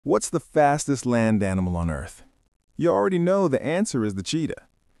What's the fastest land animal on Earth? You already know the answer is the cheetah.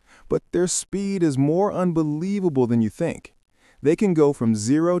 But their speed is more unbelievable than you think. They can go from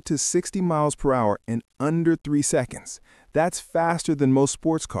 0 to 60 miles per hour in under 3 seconds. That's faster than most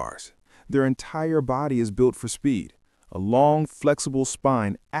sports cars. Their entire body is built for speed. A long, flexible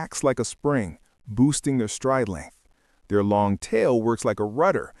spine acts like a spring, boosting their stride length. Their long tail works like a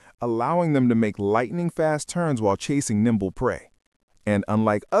rudder, allowing them to make lightning-fast turns while chasing nimble prey. And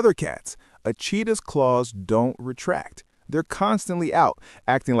unlike other cats, a cheetah's claws don't retract. They're constantly out,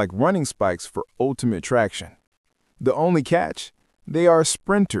 acting like running spikes for ultimate traction. The only catch? They are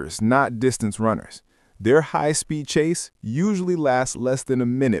sprinters, not distance runners. Their high-speed chase usually lasts less than a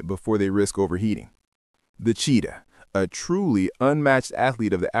minute before they risk overheating. The cheetah, a truly unmatched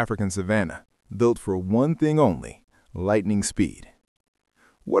athlete of the African savanna, built for one thing only: lightning speed.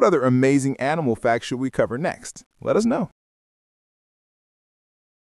 What other amazing animal facts should we cover next? Let us know.